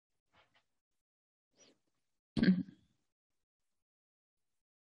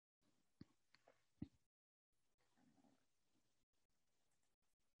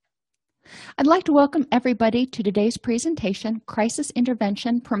I'd like to welcome everybody to today's presentation, Crisis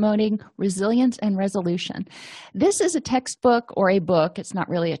Intervention Promoting Resilience and Resolution. This is a textbook or a book. It's not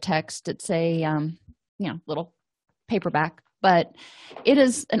really a text. It's a little paperback, but it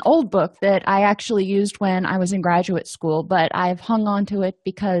is an old book that I actually used when I was in graduate school, but I've hung on to it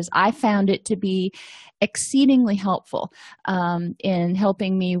because I found it to be exceedingly helpful in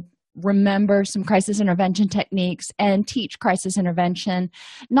helping me remember some crisis intervention techniques and teach crisis intervention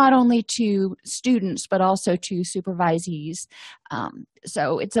not only to students but also to supervisees.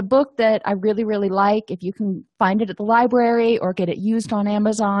 So it's a book that I really, really like. If you can find it at the library or get it used on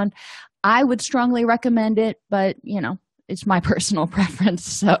Amazon, I would strongly recommend it, but it's my personal preference,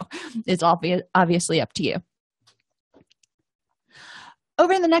 so it's obviously up to you.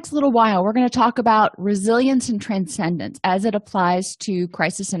 Over the next little while, we're going to talk about resilience and transcendence as it applies to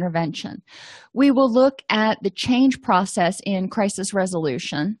crisis intervention. We will look at the change process in crisis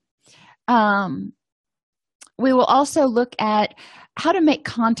resolution. We will also look at how to make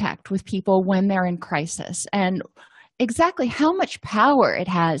contact with people when they're in crisis and exactly how much power it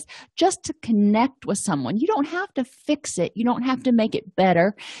has just to connect with someone. You don't have to fix it. You don't have to make it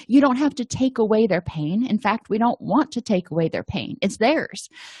better. You don't have to take away their pain. In fact, we don't want to take away their pain. It's theirs.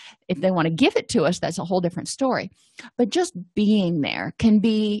 If they want to give it to us, that's a whole different story. But just being there can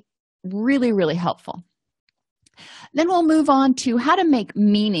be really, really helpful. Then we'll move on to how to make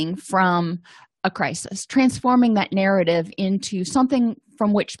meaning from a crisis, transforming that narrative into something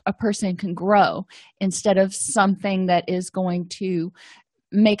from which a person can grow instead of something that is going to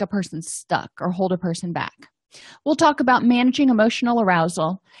make a person stuck or hold a person back. We'll talk about managing emotional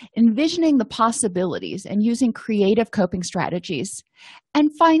arousal, envisioning the possibilities, and using creative coping strategies.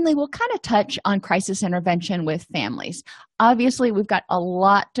 And finally, we'll kind of touch on crisis intervention with families. Obviously, we've got a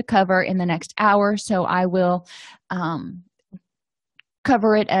lot to cover in the next hour, so I will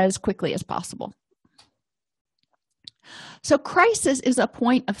cover it as quickly as possible. So crisis is a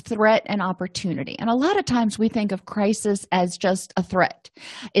point of threat and opportunity. And a lot of times we think of crisis as just a threat.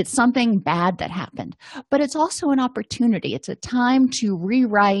 It's something bad that happened, but it's also an opportunity. It's a time to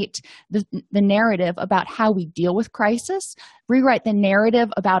rewrite the narrative about how we deal with crisis, rewrite the narrative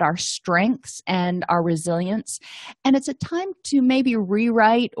about our strengths and our resilience. And it's a time to maybe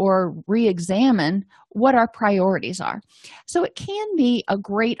rewrite or re-examine what our priorities are. So it can be a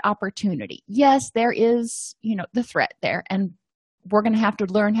great opportunity. Yes, there is, the threat there, and we're going to have to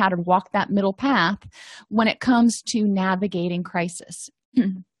learn how to walk that middle path when it comes to navigating crisis.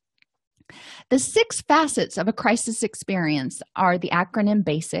 The 6 facets of a crisis experience are the acronym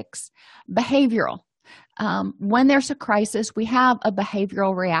BASICS. Behavioral. When there's a crisis, we have a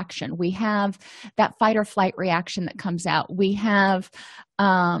behavioral reaction. We have that fight or flight reaction that comes out. We have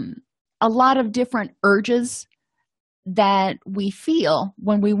a lot of different urges that we feel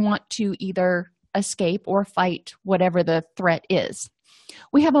when we want to either escape or fight whatever the threat is.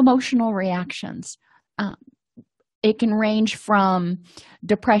 We have emotional reactions. It can range from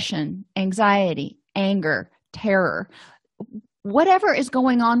depression, anxiety, anger, terror, whatever is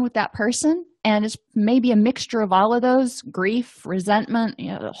going on with that person, and it's maybe a mixture of all of those, grief, resentment,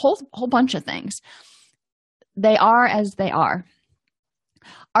 a whole bunch of things. They are as they are.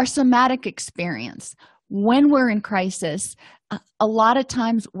 Our somatic experience. When we're in crisis, a lot of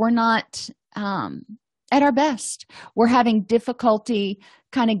times we're not at our best. We're having difficulty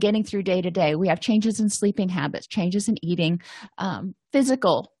kind of getting through day to day. We have changes in sleeping habits, changes in eating,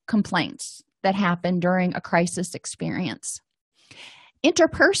 physical complaints that happen during a crisis experience.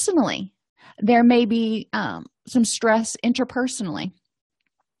 Interpersonally, there may be some stress interpersonally.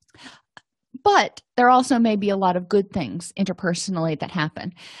 But there also may be a lot of good things interpersonally that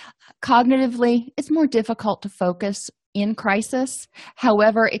happen. Cognitively, it's more difficult to focus in crisis.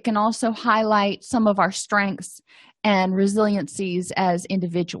 However, it can also highlight some of our strengths and resiliencies as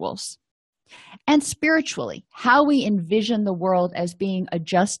individuals. And spiritually, how we envision the world as being a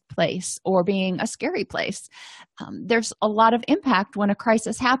just place or being a scary place. There's a lot of impact when a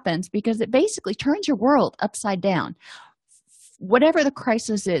crisis happens because it basically turns your world upside down. Whatever the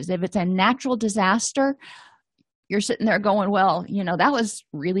crisis is, if it's a natural disaster, you're sitting there going, well, that was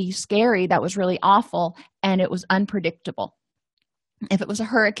really scary, that was really awful, and it was unpredictable. If it was a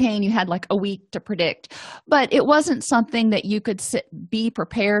hurricane, you had like a week to predict, but it wasn't something that you could be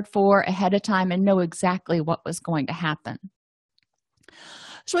prepared for ahead of time and know exactly what was going to happen.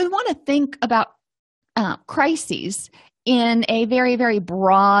 So we want to think about crises in a very, very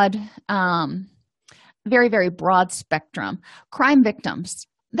broad very, very broad spectrum. Crime victims,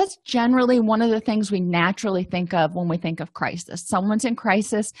 That's generally one of the things we naturally think of when we think of crisis. Someone's in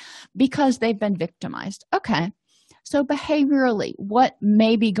crisis because they've been victimized. Okay, so behaviorally, what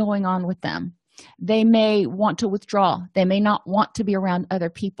may be going on with them? They may want to withdraw. They may not want to be around other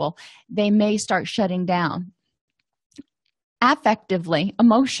people. They may start shutting down. Affectively,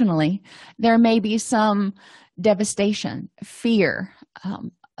 emotionally, there may be some devastation, fear,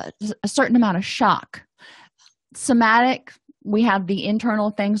 a certain amount of shock. Somatic, we have the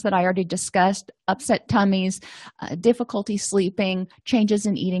internal things that I already discussed: upset tummies, difficulty sleeping, changes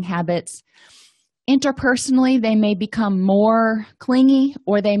in eating habits. Interpersonally, they may become more clingy,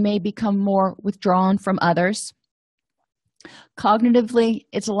 or they may become more withdrawn from others. Cognitively,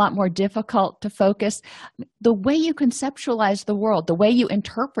 it's a lot more difficult to focus. The way you conceptualize the world, the way you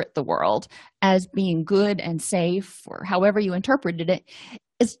interpret the world as being good and safe, or however you interpreted it,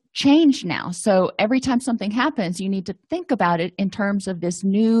 is changed now. So every time something happens, you need to think about it in terms of this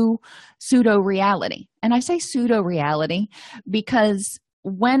new pseudo-reality. And I say pseudo-reality because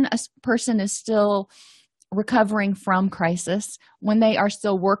when a person is still recovering from crisis, when they are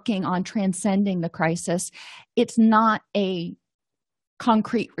still working on transcending the crisis, it's not a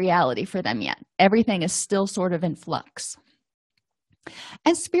concrete reality for them yet. Everything is still sort of in flux.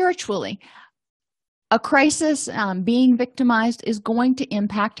 And spiritually, a crisis, being victimized, is going to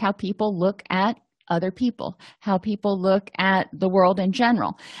impact how people look at other people, how people look at the world in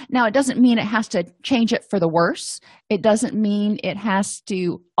general. Now, it doesn't mean it has to change it for the worse. It doesn't mean it has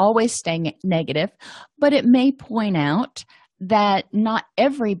to always stay negative, but it may point out that not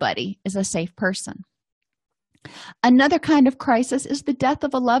everybody is a safe person. Another kind of crisis is the death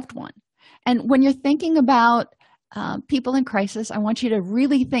of a loved one. And when you're thinking about people in crisis, I want you to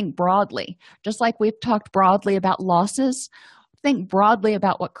really think broadly. Just like we've talked broadly about losses, think broadly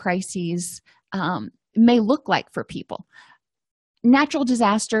about what crises may look like for people. Natural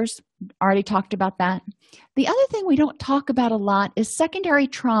disasters, already talked about that. The other thing we don't talk about a lot is secondary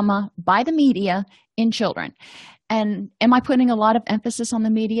trauma by the media in children. And am I putting a lot of emphasis on the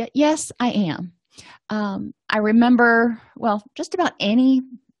media? Yes, I am. I remember, just about any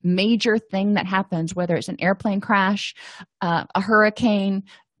major thing that happens, whether it's an airplane crash, a hurricane,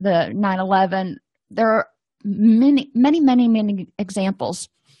 the 9/11, there are many examples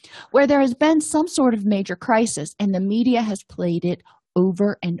where there has been some sort of major crisis and the media has played it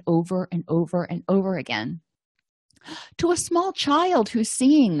over and over and over and over again. To a small child who's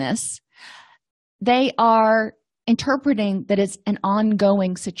seeing this, they are interpreting that it's an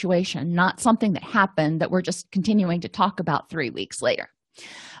ongoing situation, not something that happened that we're just continuing to talk about 3 weeks later.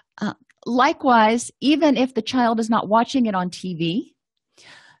 Likewise, even if the child is not watching it on TV,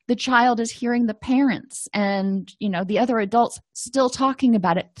 the child is hearing the parents and the other adults still talking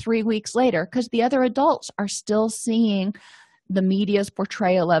about it 3 weeks later, because the other adults are still seeing the media's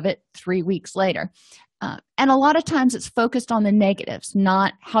portrayal of it 3 weeks later. And a lot of times it's focused on the negatives,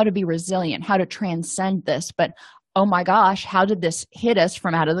 not how to be resilient, how to transcend this, but oh my gosh, how did this hit us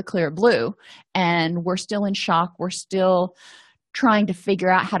from out of the clear blue? And we're still in shock. We're still trying to figure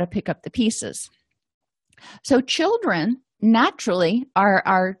out how to pick up the pieces. So children naturally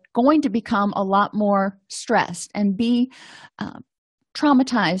are going to become a lot more stressed and be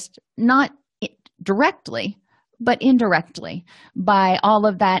traumatized, not directly, but indirectly, by all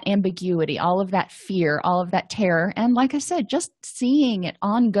of that ambiguity, all of that fear, all of that terror. And like I said, just seeing it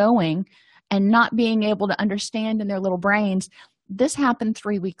ongoing and not being able to understand in their little brains, this happened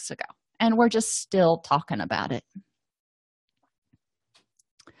 3 weeks ago, and we're just still talking about it.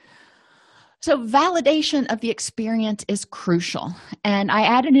 So validation of the experience is crucial. And I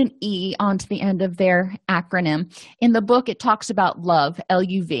added an E onto the end of their acronym. In the book, it talks about love,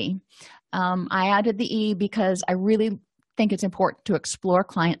 L-U-V. I added the E because I really think it's important to explore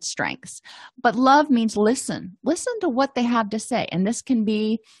client strengths. But love means listen. Listen to what they have to say. And this can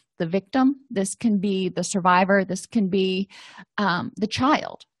be the victim. This can be the survivor. This can be the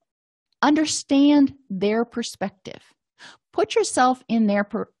child. Understand their perspective. Put yourself in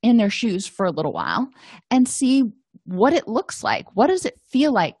their shoes for a little while and see what it looks like. What does it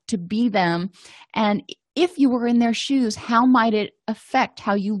feel like to be them? And if you were in their shoes, how might it affect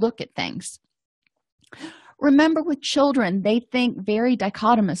how you look at things? Remember, with children, they think very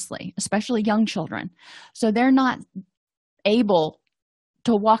dichotomously, especially young children. So they're not able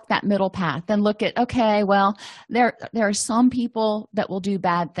to walk that middle path and look at, okay, well, there are some people that will do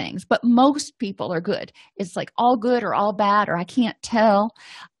bad things, but most people are good. It's like all good or all bad, or I can't tell.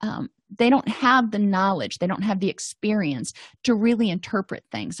 They don't have the knowledge. They don't have the experience to really interpret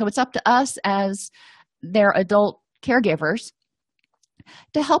things. So it's up to us as their adult caregivers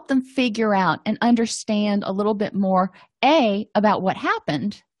to help them figure out and understand a little bit more A, about what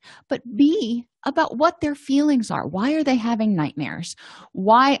happened, but B, about what their feelings are. Why are they having nightmares?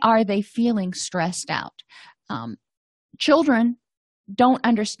 Why are they feeling stressed out? Children don't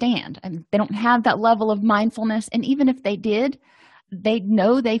understand, and they don't have that level of mindfulness. And even if they did, they'd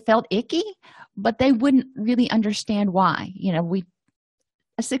know they felt icky, but they wouldn't really understand why.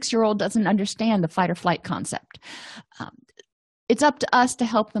 A 6-year-old doesn't understand the fight or flight concept. It's up to us to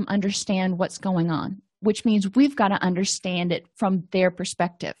help them understand what's going on, which means we've got to understand it from their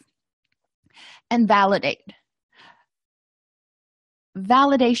perspective and validate.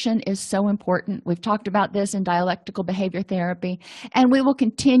 Validation is so important. We've talked about this in dialectical behavior therapy, and we will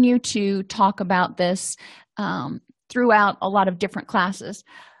continue to talk about this throughout a lot of different classes.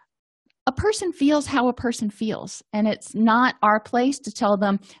 A person feels how a person feels, and it's not our place to tell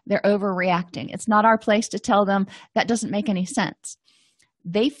them they're overreacting. It's not our place to tell them that doesn't make any sense.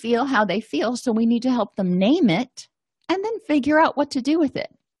 They feel how they feel, so we need to help them name it and then figure out what to do with it,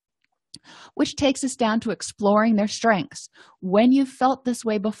 which takes us down to exploring their strengths. When you've felt this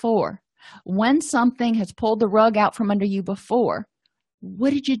way before, when something has pulled the rug out from under you before,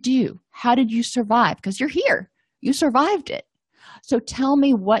 what did you do? How did you survive? Because you're here. You survived it. So tell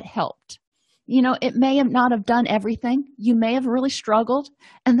me what helped. It may have not have done everything. You may have really struggled,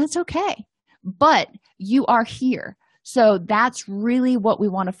 and that's okay. But you are here. So that's really what we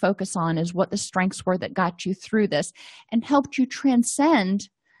want to focus on, is what the strengths were that got you through this and helped you transcend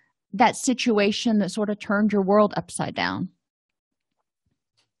that situation that sort of turned your world upside down.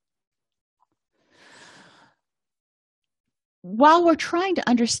 While we're trying to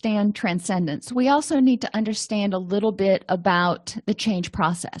understand transcendence, we also need to understand a little bit about the change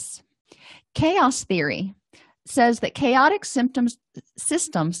process. Chaos theory says that chaotic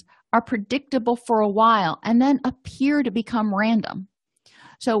systems are predictable for a while and then appear to become random.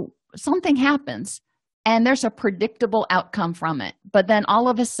 So something happens and there's a predictable outcome from it, but then all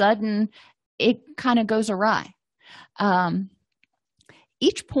of a sudden it kind of goes awry.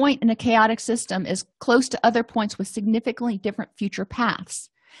 Each point in a chaotic system is close to other points with significantly different future paths.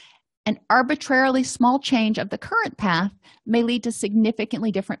 An arbitrarily small change of the current path may lead to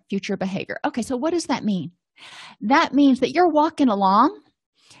significantly different future behavior. Okay, so what does that mean? That means that you're walking along,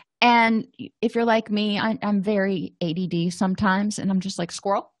 and if you're like me, I'm very ADD sometimes, and I'm just like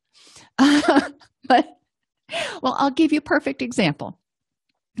squirrel. But, well, I'll give you a perfect example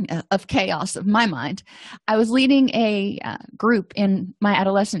of chaos of my mind. I was leading a group in my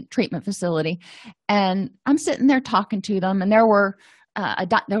adolescent treatment facility, and I'm sitting there talking to them, and there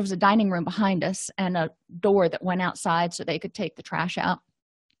was a dining room behind us and a door that went outside so they could take the trash out.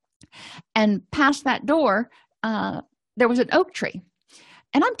 And past that door, there was an oak tree.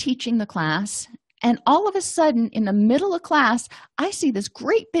 And I'm teaching the class, and all of a sudden, in the middle of class, I see this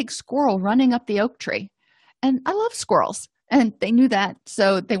great big squirrel running up the oak tree. And I love squirrels. And they knew that,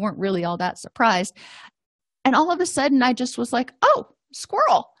 so they weren't really all that surprised. And all of a sudden, I just was like, oh,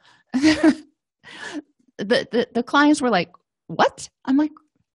 squirrel. The clients were like, what? I'm like,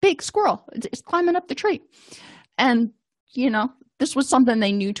 big squirrel. It's climbing up the tree. And, this was something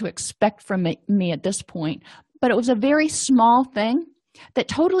they knew to expect from me at this point. But it was a very small thing that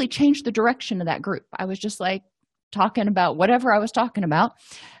totally changed the direction of that group. I was just like talking about whatever I was talking about.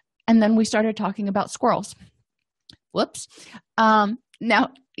 And then we started talking about squirrels. Whoops. Now,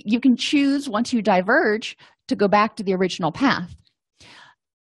 you can choose, once you diverge, to go back to the original path.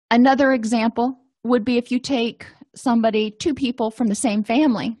 Another example would be if you take two people from the same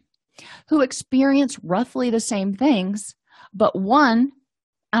family who experience roughly the same things, but one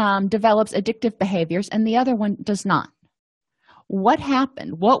develops addictive behaviors and the other one does not. What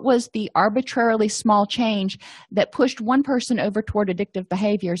happened? What was the arbitrarily small change that pushed one person over toward addictive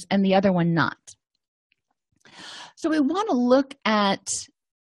behaviors and the other one not? So we want to look at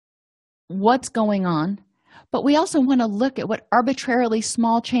what's going on, but we also want to look at what arbitrarily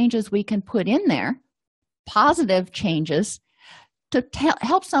small changes we can put in there, positive changes, to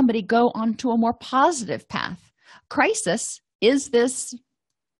help somebody go onto a more positive path. Crisis is this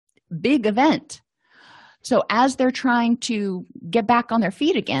big event. So as they're trying to get back on their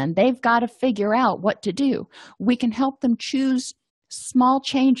feet again, they've got to figure out what to do. We can help them choose small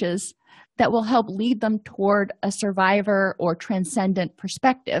changes that will help lead them toward a survivor or transcendent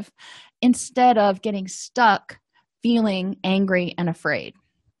perspective instead of getting stuck feeling angry and afraid.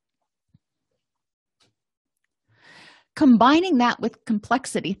 Combining that with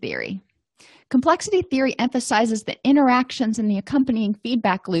complexity theory. Complexity theory emphasizes that interactions and the accompanying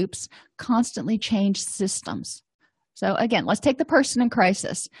feedback loops constantly change systems. So again, let's take the person in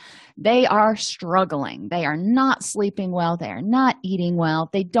crisis. They are struggling. They are not sleeping well. They are not eating well.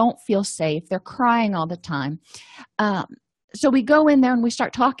 They don't feel safe. They're crying all the time. Um, so we go in there and we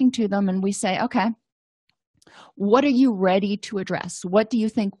start talking to them and we say, okay, what are you ready to address? What do you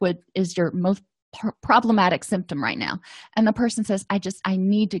think is your most problematic symptom right now? And the person says, I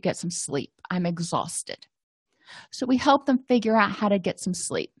need to get some sleep. I'm exhausted. So we help them figure out how to get some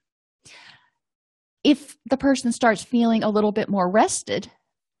sleep. If the person starts feeling a little bit more rested,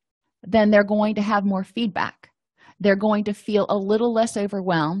 then they're going to have more feedback. They're going to feel a little less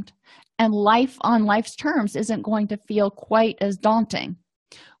overwhelmed, and life on life's terms isn't going to feel quite as daunting,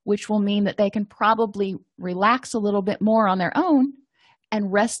 which will mean that they can probably relax a little bit more on their own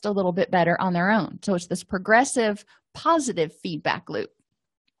and rest a little bit better on their own. So it's this progressive, positive feedback loop.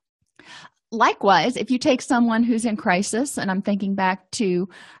 Likewise, if you take someone who's in crisis, and I'm thinking back to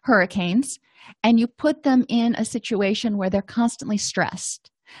hurricanes, and you put them in a situation where they're constantly stressed,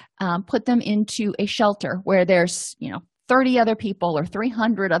 put them into a shelter where there's 30 other people or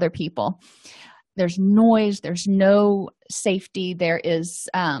 300 other people, there's noise, there's no safety, there is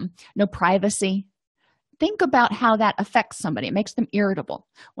no privacy. Think about how that affects somebody. It makes them irritable.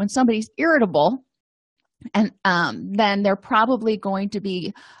 When somebody's irritable, and then they're probably going to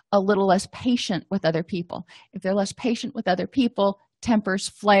be a little less patient with other people. If they're less patient with other people, tempers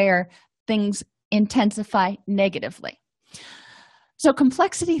flare, things intensify negatively. So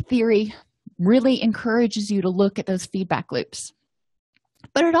complexity theory really encourages you to look at those feedback loops.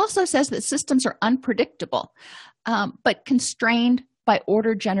 But it also says that systems are unpredictable, but constrained by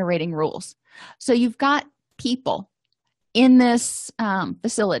order-generating rules. So you've got people in this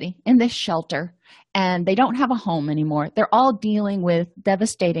facility, in this shelter, and they don't have a home anymore. They're all dealing with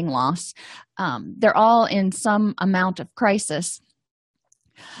devastating loss. They're all in some amount of crisis.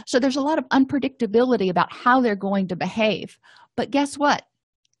 So there's a lot of unpredictability about how they're going to behave. But guess what?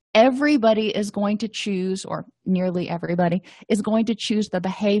 Everybody is going to choose, or nearly everybody, is going to choose the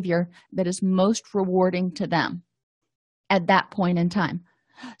behavior that is most rewarding to them at that point in time.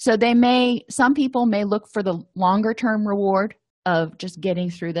 So some people may look for the longer term reward of just getting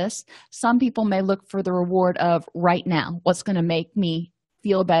through this. Some people may look for the reward of right now, what's going to make me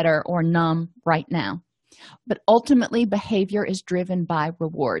feel better or numb right now. But ultimately, behavior is driven by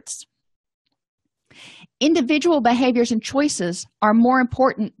rewards. Individual behaviors and choices are more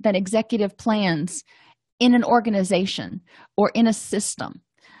important than executive plans in an organization or in a system.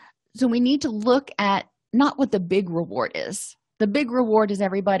 So we need to look at not what the big reward is. The big reward is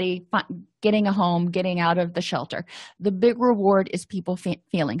everybody getting a home, getting out of the shelter. The big reward is people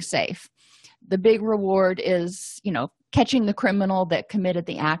feeling safe. The big reward is, catching the criminal that committed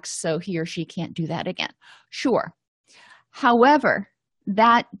the acts so he or she can't do that again. Sure. However,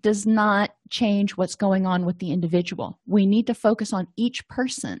 that does not change what's going on with the individual. We need to focus on each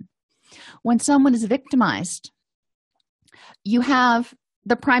person. When someone is victimized, you have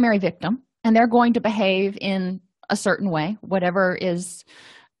the primary victim, and they're going to behave in a certain way, whatever is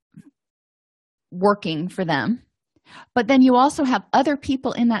working for them. But then you also have other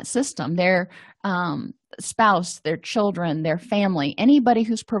people in that system, their spouse, their children, their family, anybody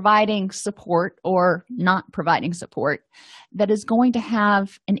who's providing support or not providing support that is going to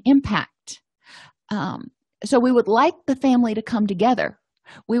have an impact. So we would like the family to come together.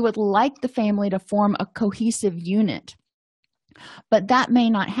 We would like the family to form a cohesive unit, but that may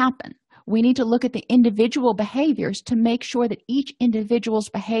not happen. We need to look at the individual behaviors to make sure that each individual's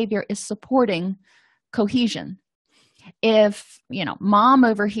behavior is supporting cohesion. If, mom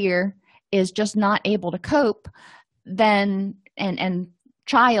over here is just not able to cope, then and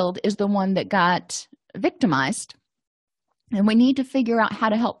child is the one that got victimized, and we need to figure out how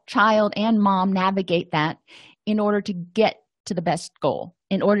to help child and mom navigate that in order to get to the best goal,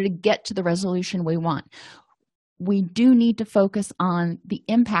 in order to get to the resolution we want. We do need to focus on the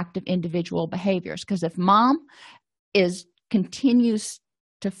impact of individual behaviors, because if mom continues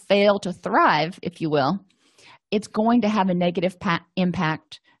to fail to thrive, if you will, it's going to have a negative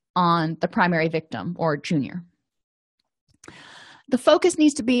impact on the primary victim or junior. The focus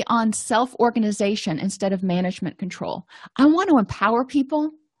needs to be on self-organization instead of management control. I want to empower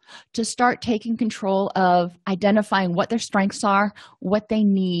people to start taking control of identifying what their strengths are, what they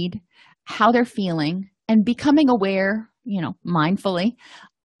need, how they're feeling, and becoming aware, mindfully,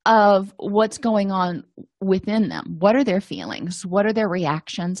 of what's going on within them. What are their feelings? What are their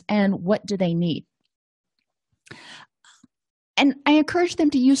reactions? And what do they need? And I encourage them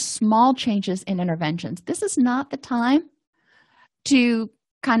to use small changes in interventions. This is not the time to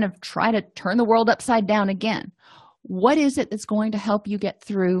kind of try to turn the world upside down again. What is it that's going to help you get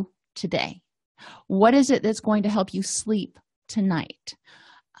through today? What is it that's going to help you sleep tonight?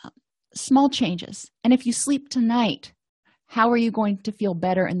 Small changes. And if you sleep tonight, how are you going to feel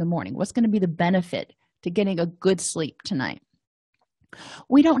better in the morning? What's going to be the benefit to getting a good sleep tonight?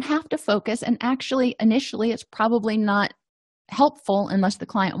 We don't have to focus, and actually, initially, it's probably not helpful unless the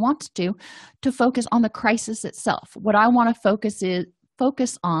client wants to focus on the crisis itself. What I want to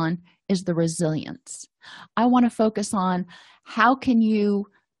focus on is the resilience. I want to focus on how can you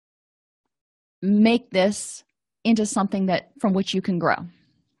make this into something that from which you can grow.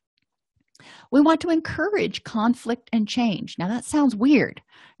 We want to encourage conflict and change. Now that sounds weird.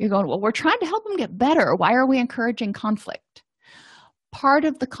 You're going, well, we're trying to help them get better. Why are we encouraging conflict? Part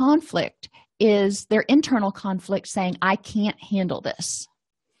of the conflict is their internal conflict saying, I can't handle this.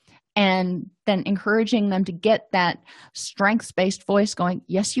 And then encouraging them to get that strengths-based voice going,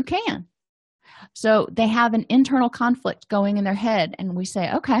 yes, you can. So they have an internal conflict going in their head, and we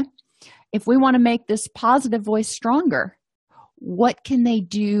say, okay, if we want to make this positive voice stronger, what can they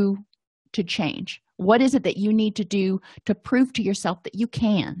do to change? What is it that you need to do to prove to yourself that you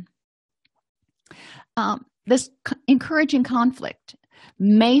can? This encouraging conflict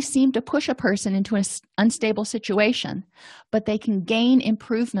may seem to push a person into an unstable situation, but they can gain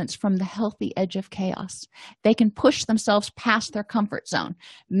improvements from the healthy edge of chaos. They can push themselves past their comfort zone.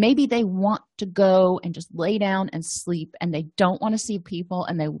 Maybe they want to go and just lay down and sleep, and they don't want to see people,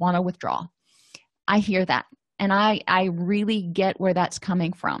 and they want to withdraw. I hear that, and I really get where that's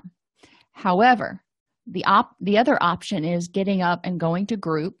coming from. However, the other option is getting up and going to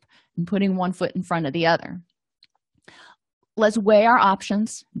group and putting one foot in front of the other. Let's weigh our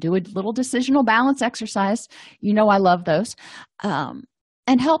options, do a little decisional balance exercise. You know I love those. And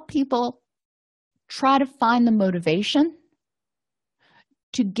help people try to find the motivation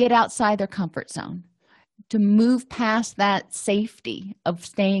to get outside their comfort zone, to move past that safety of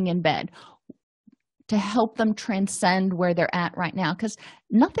staying in bed, to help them transcend where they're at right now, because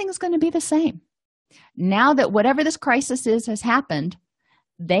nothing's going to be the same. Now that whatever this crisis is has happened,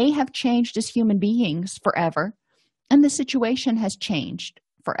 they have changed as human beings forever, and the situation has changed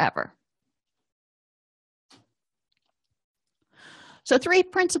forever. So 3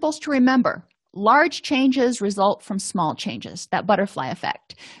 principles to remember. Large changes result from small changes, that butterfly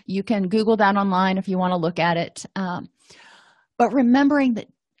effect. You can Google that online if you want to look at it. But remembering that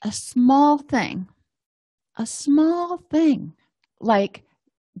a small thing like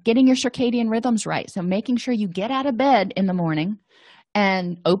getting your circadian rhythms right, so making sure you get out of bed in the morning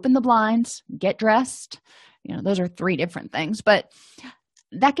and open the blinds, get dressed, those are 3 different things, but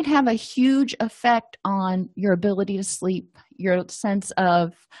that can have a huge effect on your ability to sleep, your sense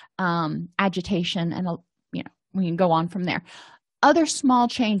of agitation, and we can go on from there. Other small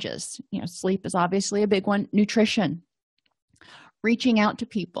changes, sleep is obviously a big one. Nutrition, reaching out to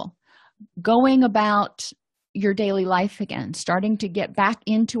people, going about your daily life again, starting to get back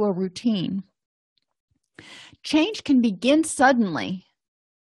into a routine. Change can begin suddenly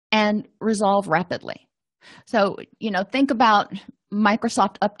and resolve rapidly. So, think about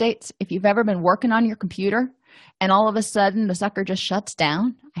Microsoft updates. If you've ever been working on your computer and all of a sudden the sucker just shuts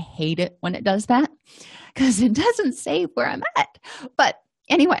down, I hate it when it does that because it doesn't save where I'm at. But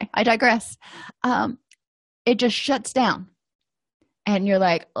anyway, I digress. It just shuts down. And you're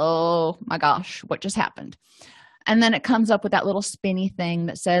like, oh my gosh, what just happened? And then it comes up with that little spinny thing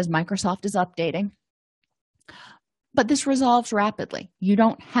that says Microsoft is updating. But this resolves rapidly. You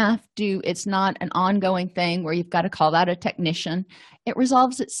don't have to, it's not an ongoing thing where you've got to call out a technician. It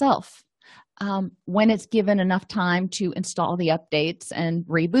resolves itself when it's given enough time to install the updates and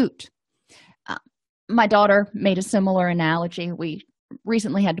reboot. My daughter made a similar analogy. We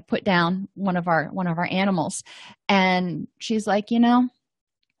recently had to put down one of our animals, and she's like,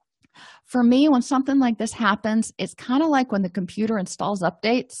 for me, when something like this happens, it's kind of like when the computer installs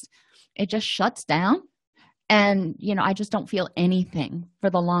updates, it just shuts down. And, I just don't feel anything for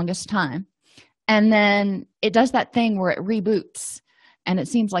the longest time. And then it does that thing where it reboots and it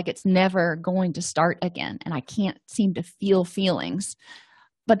seems like it's never going to start again. And I can't seem to feel feelings.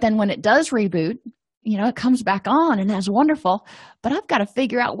 But then when it does reboot, it comes back on and that's wonderful. But I've got to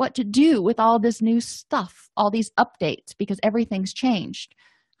figure out what to do with all this new stuff, all these updates, because everything's changed.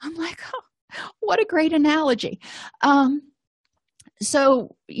 I'm like, oh, what a great analogy.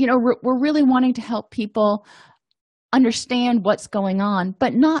 So, we're really wanting to help people understand what's going on,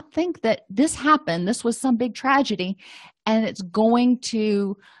 but not think that this happened, this was some big tragedy, and it's going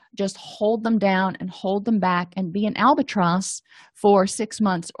to just hold them down and hold them back and be an albatross for 6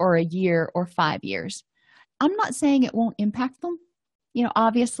 months or a year or 5 years. I'm not saying it won't impact them.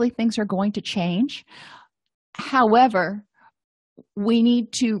 Obviously things are going to change. However, we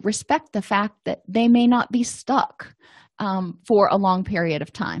need to respect the fact that they may not be stuck for a long period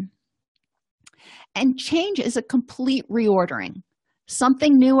of time. And change is a complete reordering.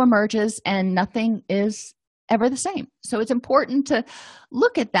 Something new emerges and nothing is ever the same. So it's important to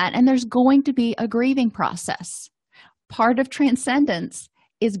look at that, and there's going to be a grieving process. Part of transcendence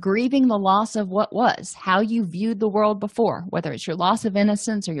is grieving the loss of what was, how you viewed the world before, whether it's your loss of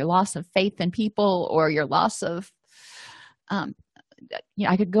innocence or your loss of faith in people or your loss of,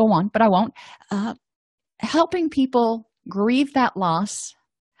 I could go on, but I won't. Helping people grieve that loss,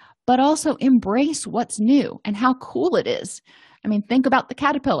 but also embrace what's new and how cool it is. I mean, think about the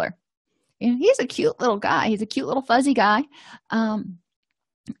caterpillar. He's a cute little guy. He's a cute little fuzzy guy.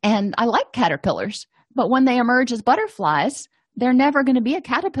 And I like caterpillars, but when they emerge as butterflies, they're never going to be a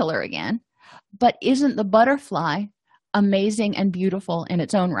caterpillar again. But isn't the butterfly amazing and beautiful in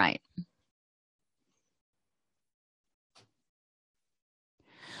its own right?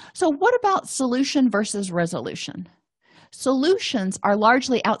 So what about solution versus resolution? Solutions are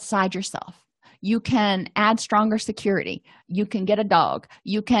largely outside yourself. You can add stronger security. You can get a dog.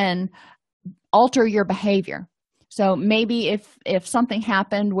 You can alter your behavior. So maybe if something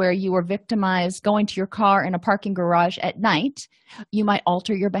happened where you were victimized going to your car in a parking garage at night, you might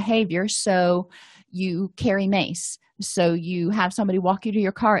alter your behavior so you carry mace, so you have somebody walk you to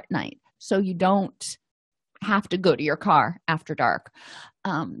your car at night, so you don't have to go to your car after dark.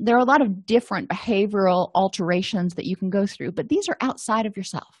 There are a lot of different behavioral alterations that you can go through, but these are outside of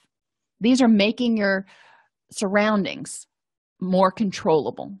yourself. These are making your surroundings more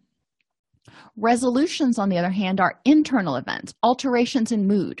controllable. Resolutions, on the other hand, are internal events, alterations in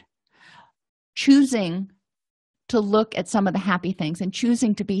mood, choosing to look at some of the happy things and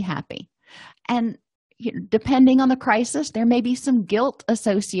choosing to be happy. And depending on the crisis, there may be some guilt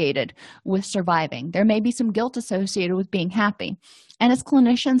associated with surviving. There may be some guilt associated with being happy. And as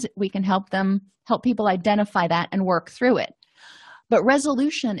clinicians, we can help people identify that and work through it. But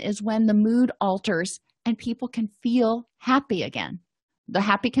resolution is when the mood alters and people can feel happy again. The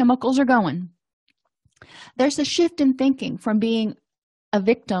happy chemicals are going. There's a shift in thinking from being a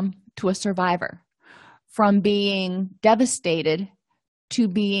victim to a survivor, from being devastated to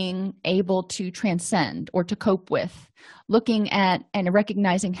being able to transcend or to cope with, looking at and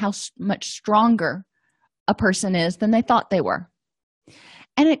recognizing how much stronger a person is than they thought they were.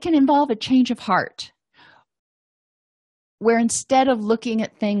 And it can involve a change of heart, where instead of looking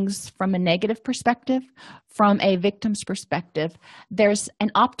at things from a negative perspective, from a victim's perspective, there's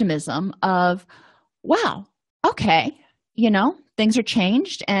an optimism of, wow, okay, things are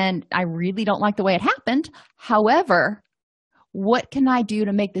changed and I really don't like the way it happened. However, what can I do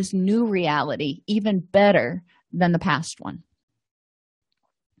to make this new reality even better than the past one?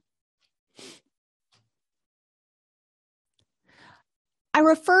 I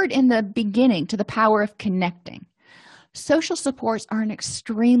referred in the beginning to the power of connecting. Social supports are an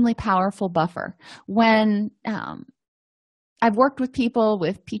extremely powerful buffer. When I've worked with people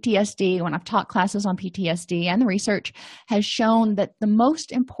with PTSD, when I've taught classes on PTSD, and the research has shown that the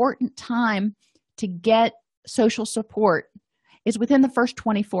most important time to get social support is within the first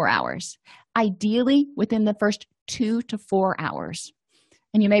 24 hours, ideally within the first 2 to 4 hours.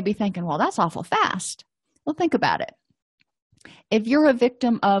 And you may be thinking, well, that's awful fast. Well, think about it. If you're a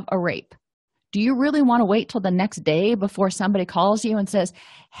victim of a rape, do you really want to wait till the next day before somebody calls you and says,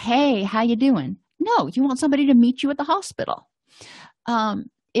 hey, how you doing? No, you want somebody to meet you at the hospital.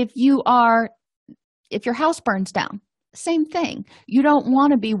 If your house burns down, same thing. You don't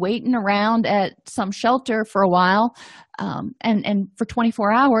want to be waiting around at some shelter for a while and for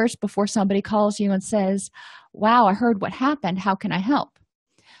 24 hours before somebody calls you and says, wow, I heard what happened. How can I help?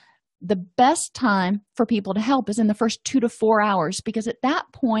 The best time for people to help is in the first 2 to 4 hours, because at that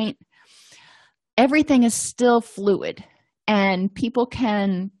point, everything is still fluid and people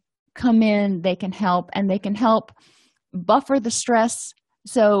can come in, they can help, and they can help buffer the stress.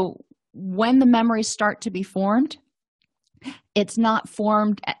 So when the memories start to be formed, it's not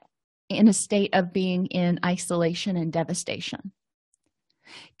formed in a state of being in isolation and devastation.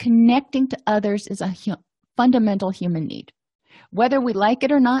 Connecting to others is a fundamental human need. Whether we like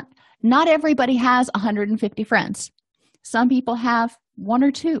it or not everybody has 150 friends. Some people have 1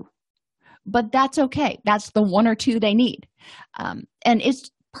 or 2, but that's okay. That's the 1 or 2 they need. And it's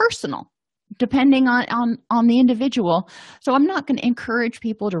personal, depending on the individual. So I'm not going to encourage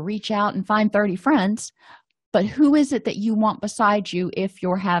people to reach out and find 30 friends, but who is it that you want beside you if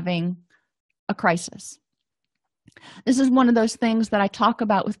you're having a crisis? This is one of those things that I talk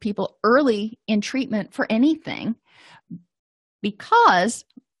about with people early in treatment for anything, because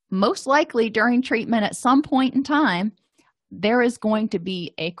most likely during treatment at some point in time, there is going to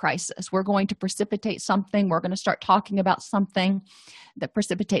be a crisis. We're going to precipitate something. We're going to start talking about something that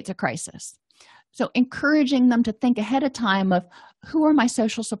precipitates a crisis. So encouraging them to think ahead of time of, who are my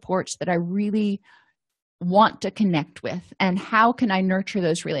social supports that I really want to connect with, and how can I nurture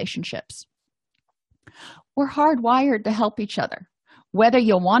those relationships? We're hardwired to help each other. Whether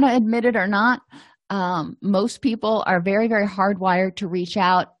you'll want to admit it or not, most people are very, very hardwired to reach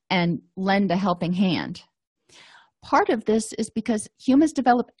out and lend a helping hand. Part of this is because humans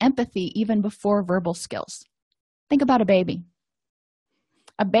develop empathy even before verbal skills. Think about a baby.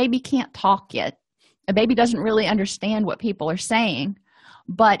 A baby can't talk yet. A baby doesn't really understand what people are saying.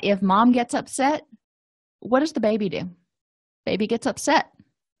 But if mom gets upset, what does the baby do? Baby gets upset.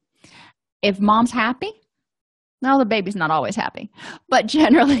 If mom's happy, no, the baby's not always happy, but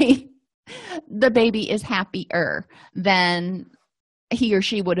generally the baby is happier than he or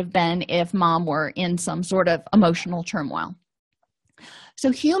she would have been if mom were in some sort of emotional turmoil.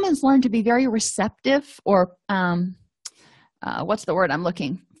 So humans learn to be very receptive, or what's the word I'm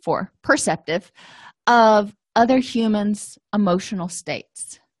looking for? Perceptive of other humans' emotional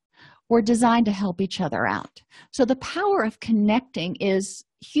states. We're designed to help each other out. So the power of connecting is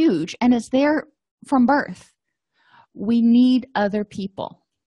huge, and it's there from birth. We need other people.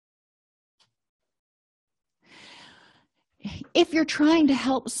 If you're trying to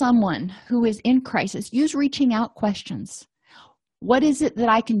help someone who is in crisis, use reaching out questions. What is it that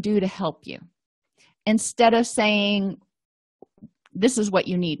I can do to help you? Instead of saying, this is what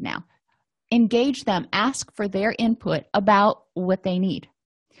you need now. Engage them, ask for their input about what they need.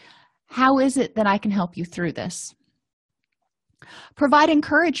 How is it that I can help you through this? Provide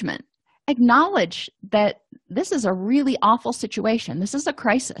encouragement. Acknowledge that this is a really awful situation. This is a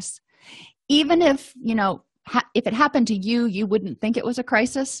crisis. Even if, if it happened to you, you wouldn't think it was a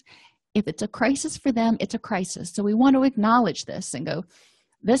crisis. If it's a crisis for them, it's a crisis. So we want to acknowledge this and go,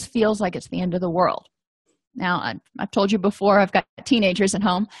 this feels like it's the end of the world. Now, I've told you before, I've got teenagers at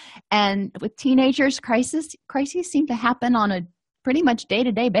home, and with teenagers, crises seem to happen on a pretty much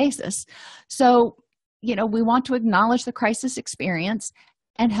day-to-day basis. So, we want to acknowledge the crisis experience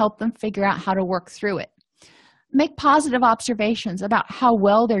and help them figure out how to work through it. Make positive observations about how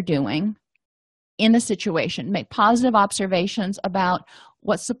well they're doing in the situation. Make positive observations about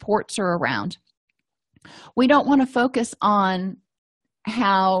what supports are around. We don't want to focus on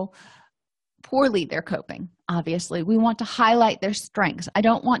how poorly they're coping, obviously. We want to highlight their strengths. I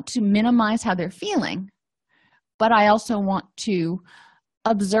don't want to minimize how they're feeling, but I also want to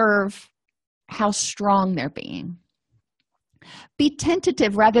observe how strong they're being. Be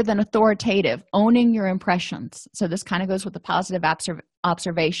tentative rather than authoritative, owning your impressions. So this kind of goes with the positive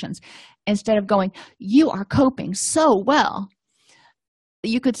observations. Instead of going, you are coping so well,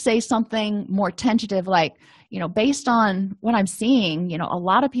 you could say something more tentative like, based on what I'm seeing, a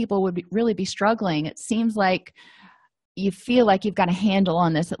lot of people would really be struggling. It seems like you feel like you've got a handle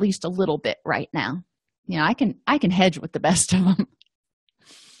on this at least a little bit right now. I can hedge with the best of them.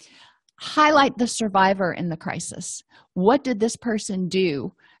 Highlight the survivor in the crisis. What did this person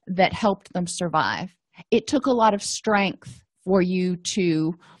do that helped them survive? It took a lot of strength for you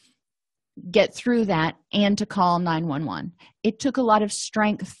to get through that and to call 911. It took a lot of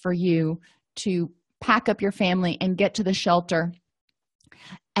strength for you to pack up your family and get to the shelter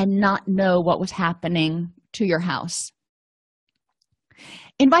and not know what was happening to your house.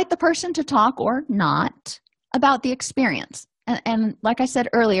 Invite the person to talk or not about the experience. And like I said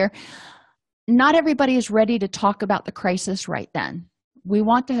earlier, not everybody is ready to talk about the crisis right then. We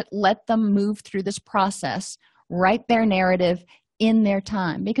want to let them move through this process, write their narrative in their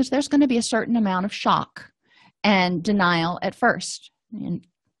time, because there's going to be a certain amount of shock and denial at first. And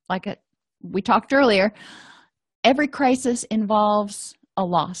we talked earlier, every crisis involves a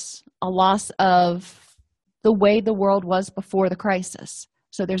loss of the way the world was before the crisis.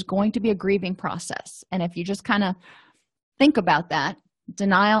 So there's going to be a grieving process. And if you just kind of think about that,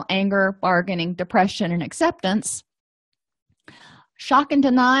 denial, anger, bargaining, depression, and acceptance, shock and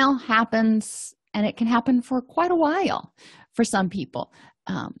denial happens, and it can happen for quite a while for some people,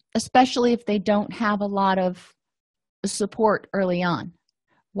 especially if they don't have a lot of support early on.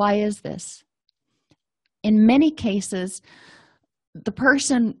 Why is this? In many cases, the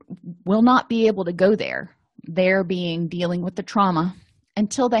person will not be able to go there. They're dealing with the trauma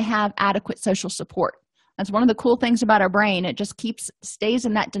until they have adequate social support. That's one of the cool things about our brain. It just stays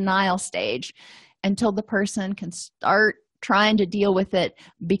in that denial stage until the person can start trying to deal with it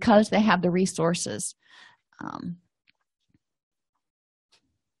because they have the resources.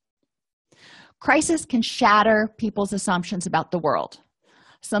 Crisis can shatter people's assumptions about the world.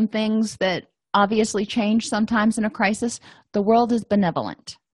 Some things that obviously change sometimes in a crisis The world is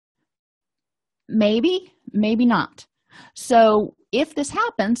benevolent. Maybe, maybe not. So if this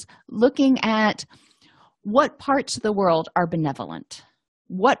happens, looking at what parts of the world are benevolent,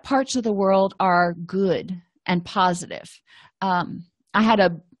 what parts of the world are good and positive. I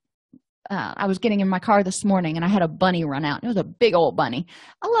was getting in my car this morning and I had a bunny run out. It was a big old bunny.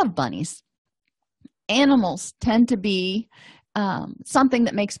 I love bunnies. Animals tend to be something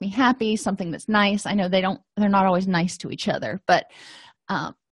that makes me happy, something that's nice. I know they're not always nice to each other, but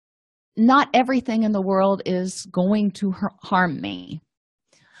not everything in the world is going to harm me.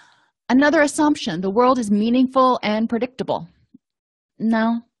 Another assumption, the world is meaningful and predictable.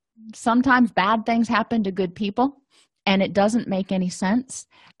 No, sometimes bad things happen to good people and it doesn't make any sense.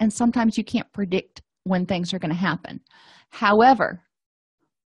 And sometimes you can't predict when things are going to happen. However,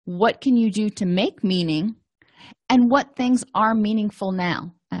 what can you do to make meaning, and what things are meaningful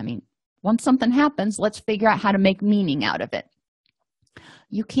now? I mean, once something happens, let's figure out how to make meaning out of it.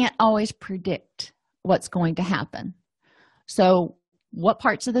 You can't always predict what's going to happen. So what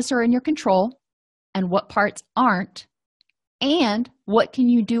parts of this are in your control and what parts aren't, and what can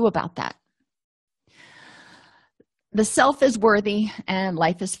you do about that? The self is worthy and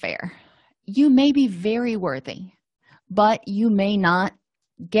life is fair. You may be very worthy, but you may not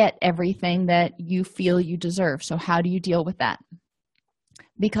get everything that you feel you deserve. So how do you deal with that?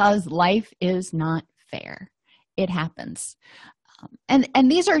 Because life is not fair. It happens.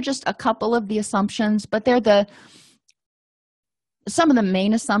 And these are just a couple of the assumptions, but they're some of the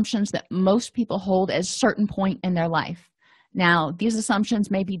main assumptions that most people hold at a certain point in their life. Now, these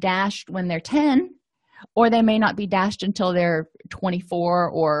assumptions may be dashed when they're 10, or they may not be dashed until they're 24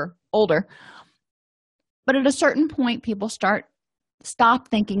 or older. But at a certain point, people stop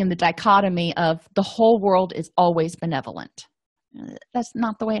thinking in the dichotomy of the whole world is always benevolent. That's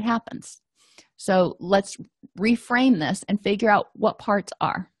not the way it happens. So let's reframe this and figure out what parts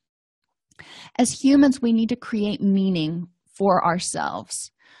are. As humans, we need to create meaning for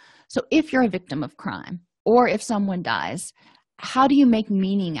ourselves. So if you're a victim of crime or if someone dies, how do you make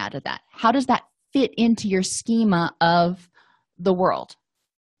meaning out of that? How does that fit into your schema of the world?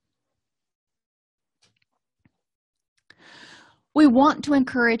 We want to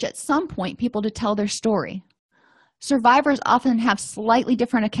encourage at some point people to tell their story. Survivors often have slightly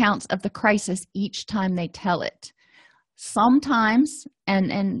different accounts of the crisis each time they tell it. Sometimes,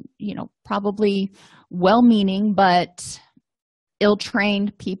 and probably well-meaning but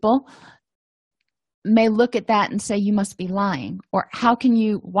ill-trained people may look at that and say, you must be lying, or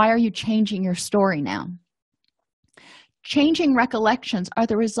why are you changing your story now? Changing recollections are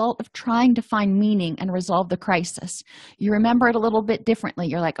the result of trying to find meaning and resolve the crisis. You remember it a little bit differently.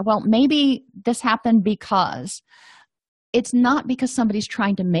 You're like, well, maybe this happened because. It's not because somebody's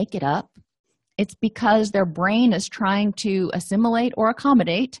trying to make it up. It's because their brain is trying to assimilate or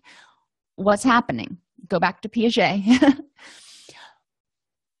accommodate what's happening. Go back to Piaget.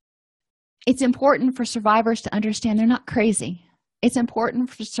 It's important for survivors to understand they're not crazy. It's important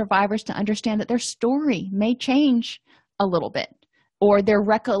for survivors to understand that their story may change a little bit, or their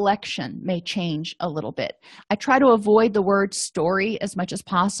recollection may change a little bit. I try to avoid the word story as much as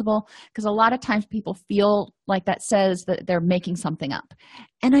possible because a lot of times people feel like that says that they're making something up.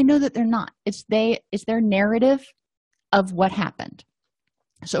 And I know that they're not. It's their narrative of what happened.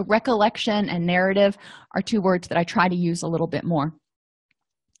 So recollection and narrative are two words that I try to use a little bit more.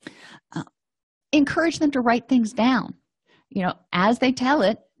 Encourage them to write things down, as they tell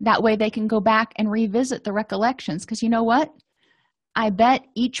it. That way they can go back and revisit the recollections, because you know what? I bet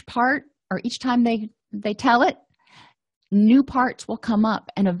each part, or each time they tell it, new parts will come up,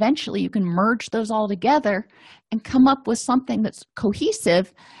 and eventually you can merge those all together and come up with something that's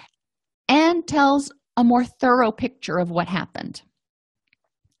cohesive and tells a more thorough picture of what happened.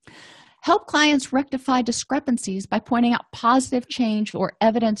 Help clients rectify discrepancies by pointing out positive change or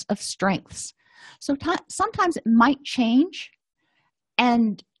evidence of strengths. So sometimes it might change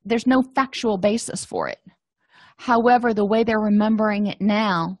and there's no factual basis for it. However, the way they're remembering it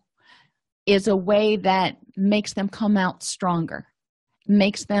now is a way that makes them come out stronger,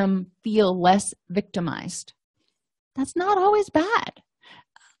 makes them feel less victimized. That's not always bad.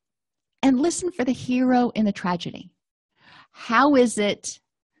 And listen for the hero in the tragedy. How is it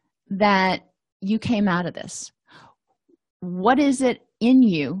that you came out of this? What is it in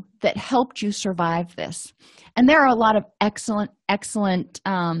you that helped you survive this? And there are a lot of excellent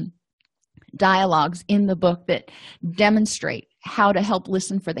dialogues in the book that demonstrate how to help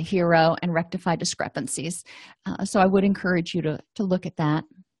listen for the hero and rectify discrepancies. So I would encourage you to look at that.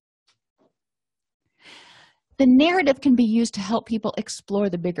 The narrative can be used to help people explore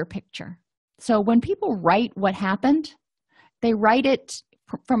the bigger picture. So when people write what happened, They write it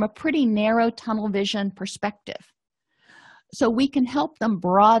from a pretty narrow tunnel vision perspective. So we can help them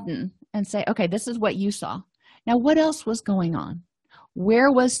broaden and say, okay, this is what you saw. Now, what else was going on?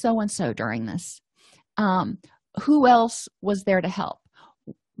 Where was so-and-so during this? Who else was there to help?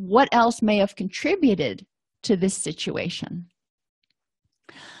 What else may have contributed to this situation?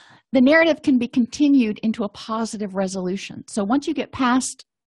 The narrative can be continued into a positive resolution. So once you get past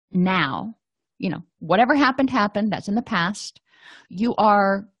now, whatever happened, that's in the past. You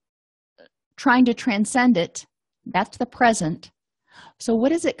are trying to transcend it. That's the present. So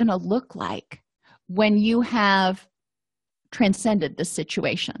what is it going to look like when you have transcended this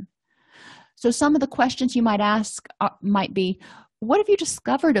situation? So some of the questions you might ask might be, what have you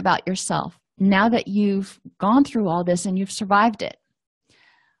discovered about yourself now that you've gone through all this and you've survived it?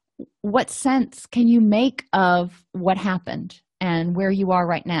 What sense can you make of what happened and where you are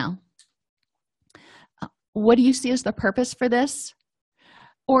right now? What do you see as the purpose for this?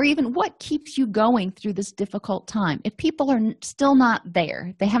 Or even what keeps you going through this difficult time? If people are still not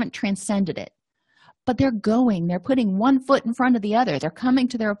there, they haven't transcended it, but they're putting one foot in front of the other. They're coming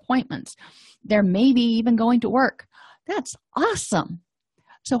to their appointments. They're maybe even going to work. That's awesome.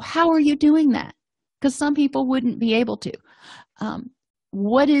 So how are you doing that? Because some people wouldn't be able to.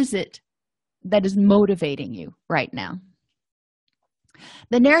 What is it that is motivating you right now?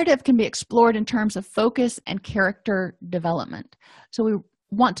 The narrative can be explored in terms of focus and character development. So we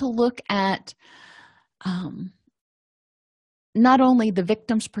want to look at not only the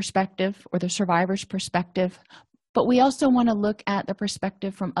victim's perspective or the survivor's perspective, but we also want to look at the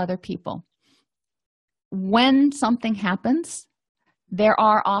perspective from other people. When something happens, there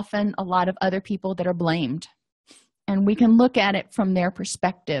are often a lot of other people that are blamed. And we can look at it from their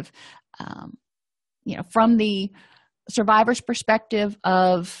perspective, from the survivor's perspective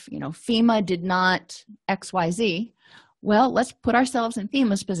of, FEMA did not XYZ. Well, let's put ourselves in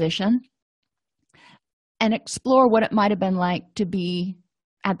FEMA's position and explore what it might have been like to be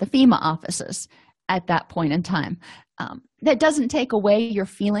at the FEMA offices at that point in time. That doesn't take away your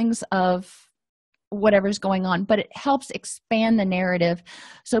feelings of whatever's going on, but it helps expand the narrative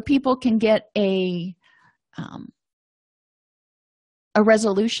so people can get a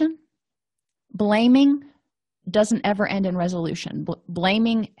resolution. Blaming doesn't ever end in resolution.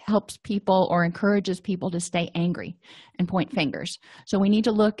 Blaming helps people or encourages people to stay angry and point fingers. So we need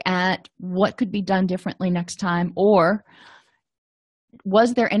to look at what could be done differently next time, or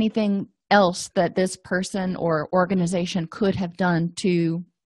was there anything else that this person or organization could have done to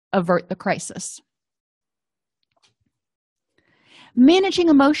avert the crisis? Managing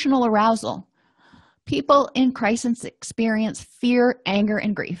emotional arousal. People in crisis experience fear, anger,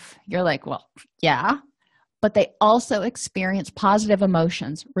 and grief. You're like, well, yeah, but they also experience positive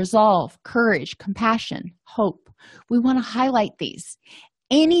emotions, resolve, courage, compassion, hope. We want to highlight these.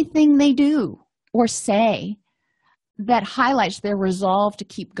 Anything they do or say that highlights their resolve to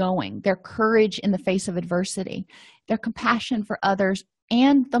keep going, their courage in the face of adversity, their compassion for others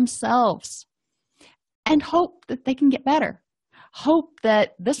and themselves, and hope that they can get better. Hope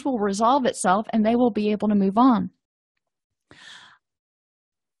that this will resolve itself and they will be able to move on.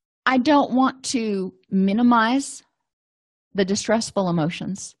 I don't want to minimize the distressful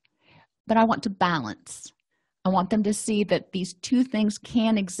emotions, but I want to balance. I want them to see that these two things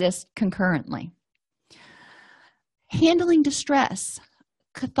can exist concurrently. Handling distress.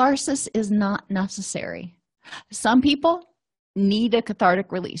 Catharsis is not necessary. Some people need a cathartic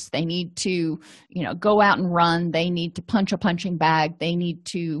release. They need to, go out and run. They need to punch a punching bag. They need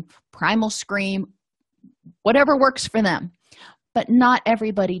to primal scream, whatever works for them. But not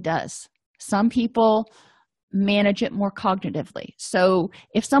everybody does. Some people manage it more cognitively. So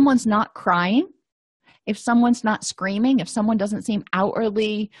if someone's not crying, if someone's not screaming, if someone doesn't seem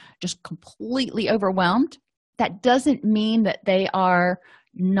outwardly just completely overwhelmed, that doesn't mean that they are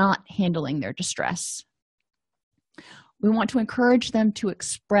not handling their distress. We want to encourage them to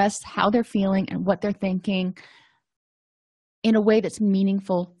express how they're feeling and what they're thinking in a way that's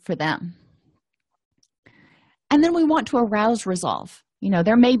meaningful for them. And then we want to arouse resolve.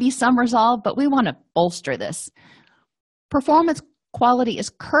 There may be some resolve, but we want to bolster this. Performance quality is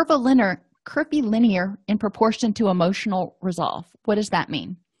curvilinear in proportion to emotional resolve. What does that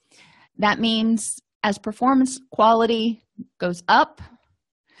mean? That means as performance quality goes up,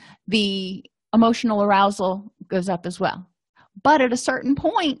 the emotional arousal goes up as well. But at a certain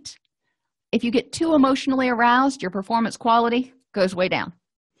point, if you get too emotionally aroused, your performance quality goes way down.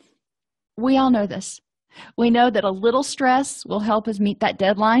 We all know this. We know that a little stress will help us meet that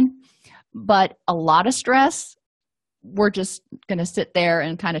deadline, but a lot of stress, we're just going to sit there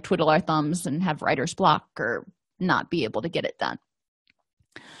and kind of twiddle our thumbs and have writer's block or not be able to get it done.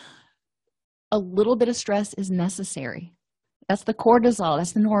 A little bit of stress is necessary. That's the cortisol,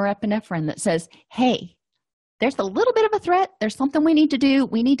 that's the norepinephrine that says, hey, there's a little bit of a threat. There's something we need to do.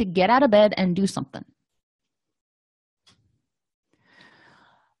 We need to get out of bed and do something.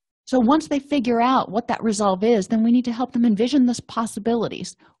 So once they figure out what that resolve is, then we need to help them envision those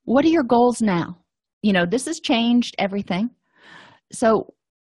possibilities. What are your goals now? This has changed everything. So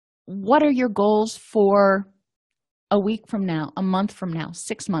what are your goals for a week from now, a month from now,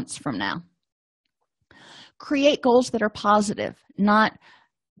 6 months from now? Create goals that are positive, not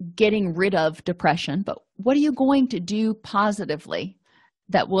getting rid of depression, but what are you going to do positively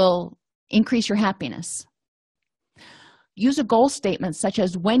that will increase your happiness? Use a goal statement such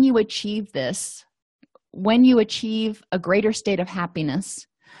as, when you achieve this, when you achieve a greater state of happiness,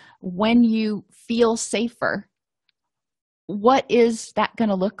 when you feel safer, what is that going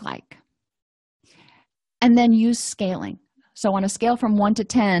to look like? And then use scaling. So on a scale from 1 to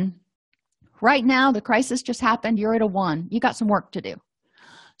 10, right now the crisis just happened, you're at a 1. You got some work to do.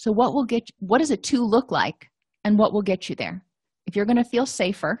 So what does a 2 look like, and what will get you there? If you're going to feel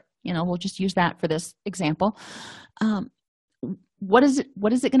safer, we'll just use that for this example. What is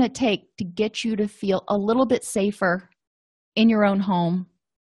it going to take to get you to feel a little bit safer in your own home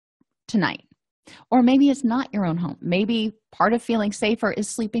tonight? Or maybe it's not your own home. Maybe part of feeling safer is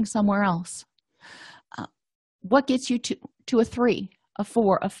sleeping somewhere else. What gets you to a 3, a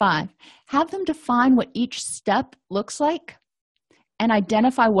 4, a 5? Have them define what each step looks like and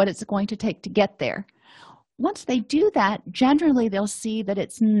identify what it's going to take to get there. Once they do that, generally they'll see that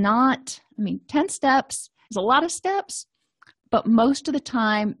it's not, 10 steps is a lot of steps, but most of the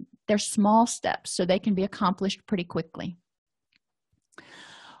time they're small steps, so they can be accomplished pretty quickly.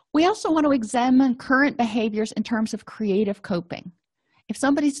 We also want to examine current behaviors in terms of creative coping. If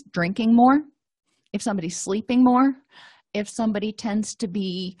somebody's drinking more, if somebody's sleeping more, if somebody tends to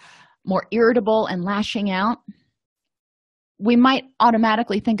be more irritable and lashing out, we might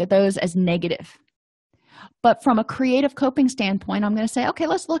automatically think of those as negative. But from a creative coping standpoint, I'm going to say, okay,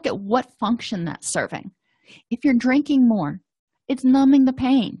 let's look at what function that's serving. If you're drinking more, it's numbing the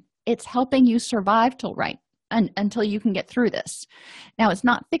pain. It's helping you survive until you can get through this. Now, it's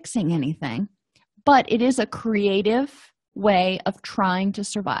not fixing anything, but it is a creative way of trying to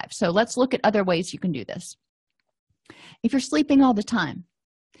survive. So let's look at other ways you can do this. If you're sleeping all the time,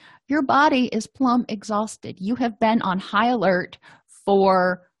 your body is plumb exhausted. You have been on high alert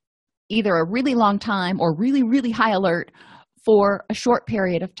for either a really long time or really, really high alert for a short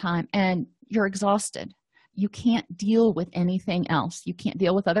period of time, and you're exhausted. You can't deal with anything else. You can't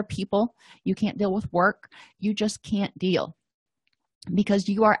deal with other people. You can't deal with work. You just can't deal because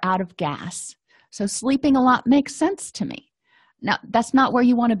you are out of gas. So sleeping a lot makes sense to me. Now, that's not where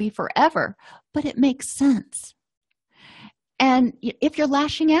you want to be forever, but it makes sense. And if you're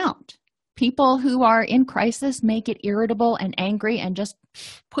lashing out, people who are in crisis may get irritable and angry and just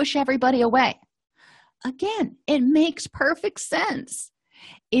push everybody away. Again, it makes perfect sense.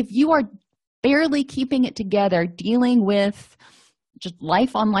 If you are barely keeping it together, dealing with just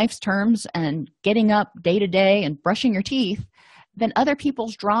life on life's terms and getting up day to day and brushing your teeth, then other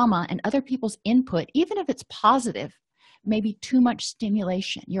people's drama and other people's input, even if it's positive, may be too much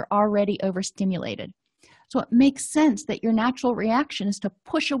stimulation. You're already overstimulated. So it makes sense that your natural reaction is to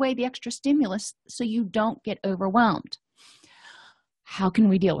push away the extra stimulus so you don't get overwhelmed. How can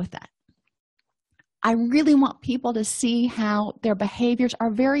we deal with that? I really want people to see how their behaviors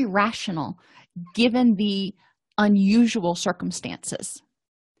are very rational given the unusual circumstances.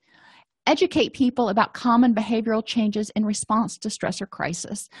 Educate people about common behavioral changes in response to stress or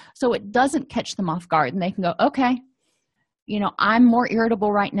crisis so it doesn't catch them off guard and they can go, okay, I'm more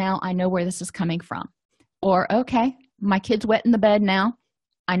irritable right now. I know where this is coming from. Or, okay, my kid's wet in the bed now.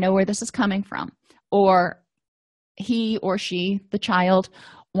 I know where this is coming from. Or he or she, the child,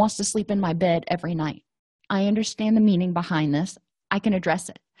 wants to sleep in my bed every night. I understand the meaning behind this. I can address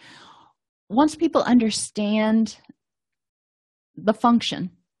it. Once people understand the function,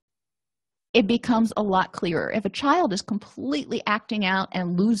 it becomes a lot clearer. If a child is completely acting out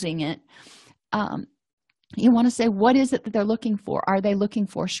and losing it, you want to say, what is it that they're looking for? Are they looking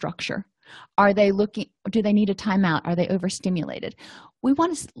for structure? Do they need a timeout? Are they overstimulated? We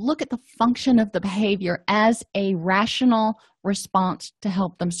want to look at the function of the behavior as a rational response to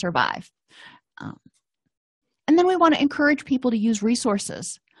help them survive. And then we want to encourage people to use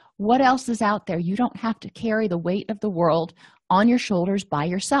resources. What else is out there? You don't have to carry the weight of the world on your shoulders by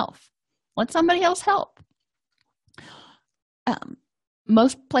yourself. Let somebody else help.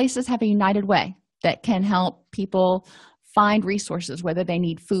 Most places have a United Way that can help people find resources, whether they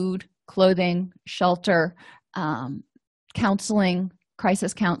need food, clothing, shelter, um, counseling,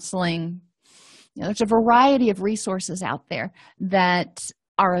 crisis counseling. There's a variety of resources out there that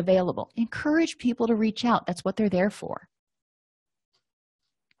are available. Encourage people to reach out. That's what they're there for.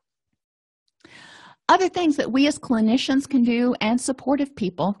 Other things that we as clinicians can do and supportive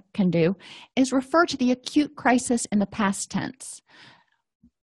people can do is refer to the acute crisis in the past tense.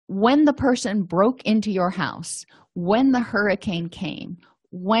 When the person broke into your house, when the hurricane came,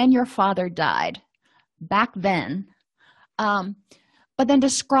 when your father died, back then, but then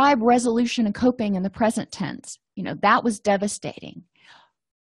describe resolution and coping in the present tense. That was devastating.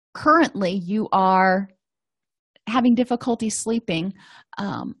 Currently, you are having difficulty sleeping,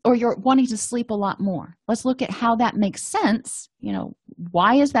 or you're wanting to sleep a lot more. Let's look at how that makes sense.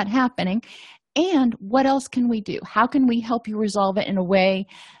 Why is that happening? And what else can we do? How can we help you resolve it in a way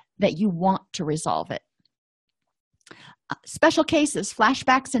that you want to resolve it? Special cases,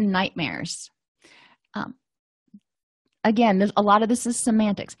 flashbacks, and nightmares. Again, a lot of this is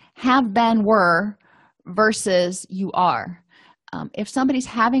semantics. Have been, were, versus you are. If somebody's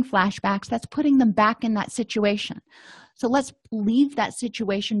having flashbacks, that's putting them back in that situation. So let's leave that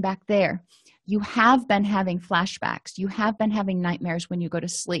situation back there. You have been having flashbacks. You have been having nightmares when you go to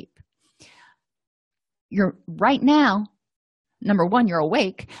sleep. You're right now, number one, you're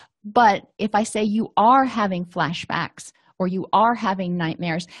awake. But if I say you are having flashbacks or you are having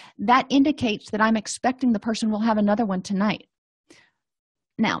nightmares, that indicates that I'm expecting the person will have another one tonight.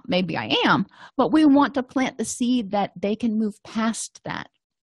 Now, maybe I am, but we want to plant the seed that they can move past that.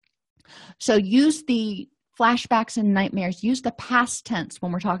 So use the flashbacks and nightmares. Use the past tense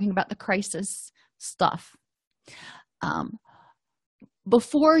when we're talking about the crisis stuff.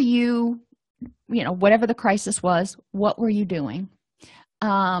 Before whatever the crisis was, what were you doing?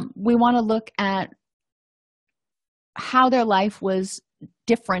 We want to look at how their life was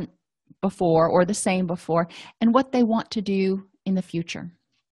different before or the same before and what they want to do in the future.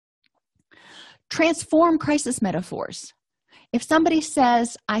 Transform crisis metaphors. If somebody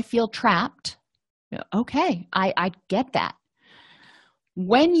says, I feel trapped, okay, I get that.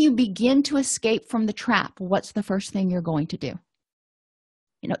 When you begin to escape from the trap, what's the first thing you're going to do?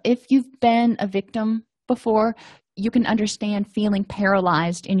 If you've been a victim before, you can understand feeling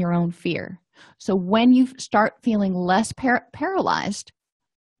paralyzed in your own fear. So when you start feeling less paralyzed,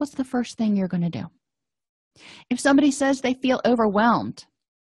 what's the first thing you're going to do? If somebody says they feel overwhelmed,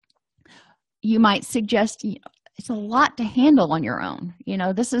 you might suggest it's a lot to handle on your own.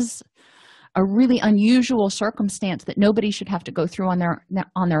 This is a really unusual circumstance that nobody should have to go through on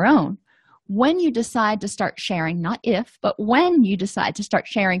their own. When you decide to start sharing, not if, but when you decide to start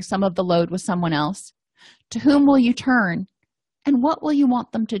sharing some of the load with someone else, to whom will you turn and what will you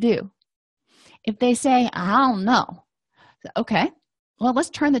want them to do? If they say, I don't know, okay, well, let's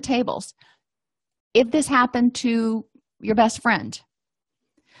turn the tables. If this happened to your best friend,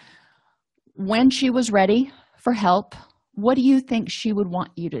 when she was ready for help, what do you think she would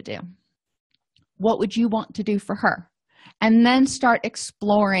want you to do? What would you want to do for her? And then start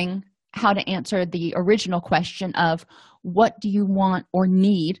exploring how to answer the original question of what do you want or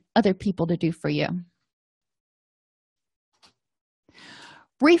need other people to do for you?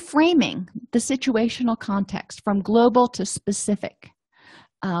 Reframing the situational context from global to specific.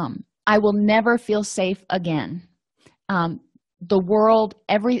 I will never feel safe again. The world,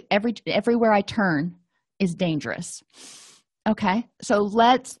 everywhere I turn is dangerous. Okay, so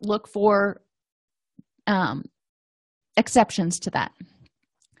let's look for exceptions to that.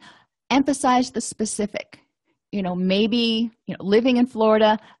 Emphasize the specific. Maybe living in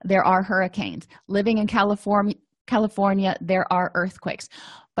Florida, there are hurricanes. Living in California, there are earthquakes.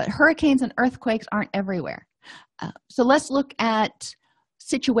 But hurricanes and earthquakes aren't everywhere. So let's look at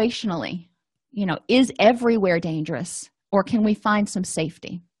situationally. Is everywhere dangerous, or can we find some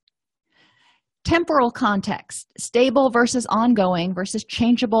safety? Temporal context, stable versus ongoing versus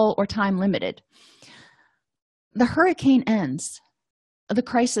changeable or time limited. The hurricane ends. The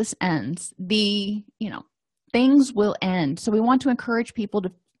crisis ends. Things will end. So we want to encourage people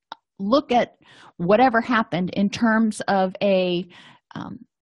to look at whatever happened in terms of a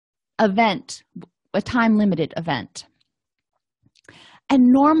event, a time-limited event.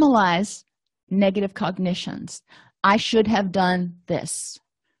 And normalize negative cognitions. I should have done this.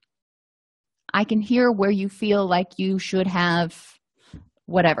 I can hear where you feel like you should have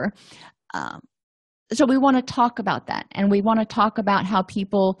whatever. So we want to talk about that, and we want to talk about how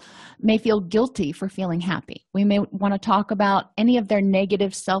people may feel guilty for feeling happy. We may want to talk about any of their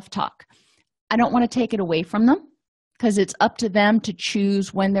negative self-talk. I don't want to take it away from them because it's up to them to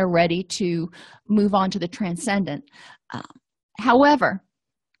choose when they're ready to move on to the transcendent. However,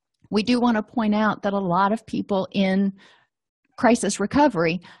 We do want to point out that a lot of people in crisis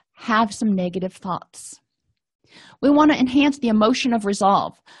recovery have some negative thoughts. We want to enhance the emotion of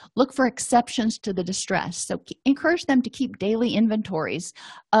resolve. Look for exceptions to the distress. So encourage them to keep daily inventories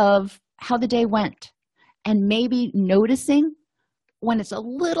of how the day went, and maybe noticing when it's a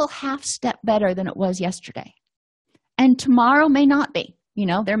little half step better than it was yesterday. And tomorrow may not be.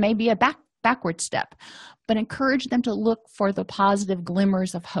 There may be a backward step, but encourage them to look for the positive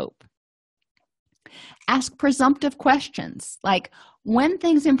glimmers of hope. Ask presumptive questions like, when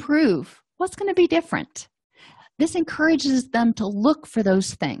things improve, what's going to be different? This encourages them to look for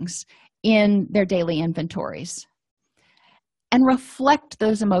those things in their daily inventories. And reflect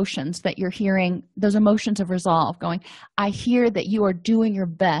those emotions that you're hearing, those emotions of resolve, going, I hear that you are doing your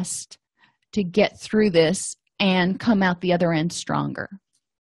best to get through this and come out the other end stronger.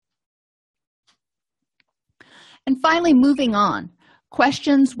 And finally, moving on,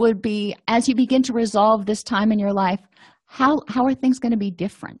 questions would be, as you begin to resolve this time in your life, how are things going to be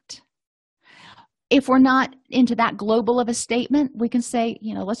different? If we're not into that global of a statement, we can say,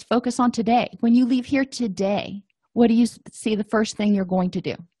 let's focus on today. When you leave here today, what do you see the first thing you're going to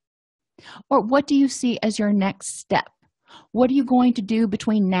do? Or what do you see as your next step? What are you going to do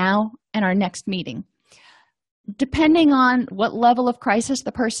between now and our next meeting? Depending on what level of crisis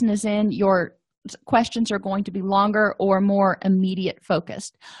the person is in, your questions are going to be longer or more immediate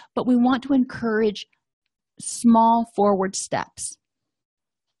focused. But we want to encourage small forward steps.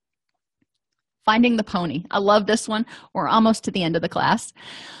 Finding the pony. I love this one. We're almost to the end of the class.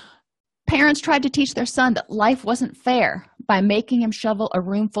 Parents tried to teach their son that life wasn't fair by making him shovel a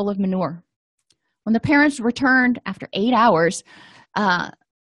room full of manure. When the parents returned after 8 hours,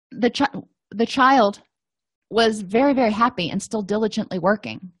 the child was very, very happy and still diligently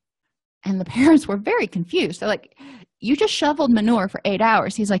working. And the parents were very confused. They're like, you just shoveled manure for 8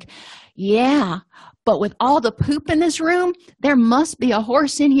 hours. He's like, yeah, but with all the poop in this room, there must be a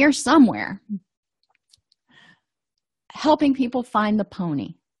horse in here somewhere. Helping people find the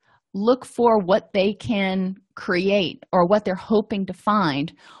pony. Look for what they can create or what they're hoping to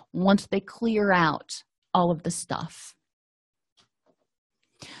find once they clear out all of the stuff.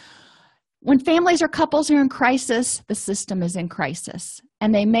 When families or couples are in crisis, the system is in crisis,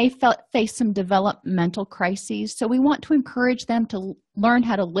 and they may face some developmental crises. So we want to encourage them to learn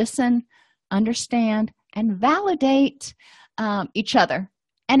how to listen, understand, and validate each other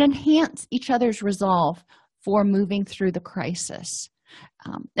and enhance each other's resolve for moving through the crisis.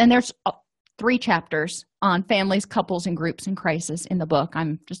 And there's 3 chapters on families, couples, and groups in crisis in the book.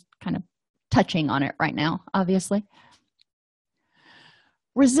 I'm just kind of touching on it right now, obviously.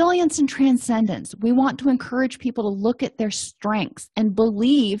 Resilience and transcendence. We want to encourage people to look at their strengths and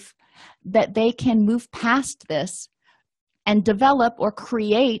believe that they can move past this and develop or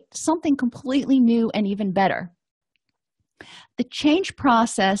create something completely new and even better. The change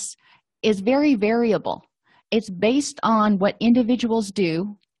process is very variable. It's based on what individuals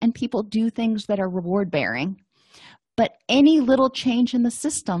do, and people do things that are reward-bearing. But any little change in the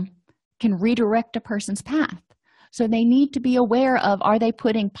system can redirect a person's path. So they need to be aware of, are they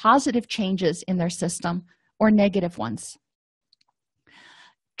putting positive changes in their system or negative ones?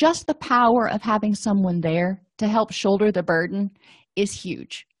 Just the power of having someone there to help shoulder the burden is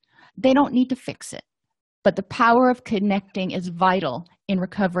huge. They don't need to fix it, but the power of connecting is vital in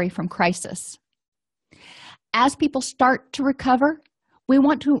recovery from crisis. As people start to recover, we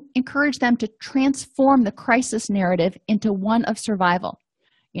want to encourage them to transform the crisis narrative into one of survival.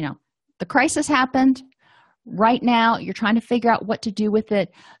 The crisis happened. Right now, you're trying to figure out what to do with it.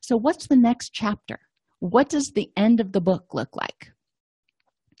 So what's the next chapter? What does the end of the book look like?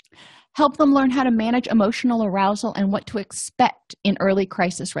 Help them learn how to manage emotional arousal and what to expect in early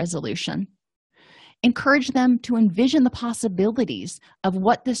crisis resolution. Encourage them to envision the possibilities of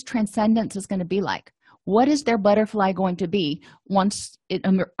what this transcendence is going to be like. What is their butterfly going to be once it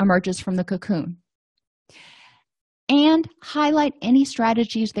emerges from the cocoon? And highlight any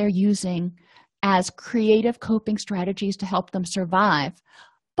strategies they're using as creative coping strategies to help them survive,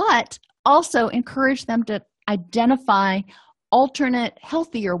 but also encourage them to identify alternate,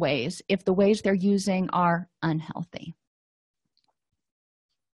 healthier ways if the ways they're using are unhealthy.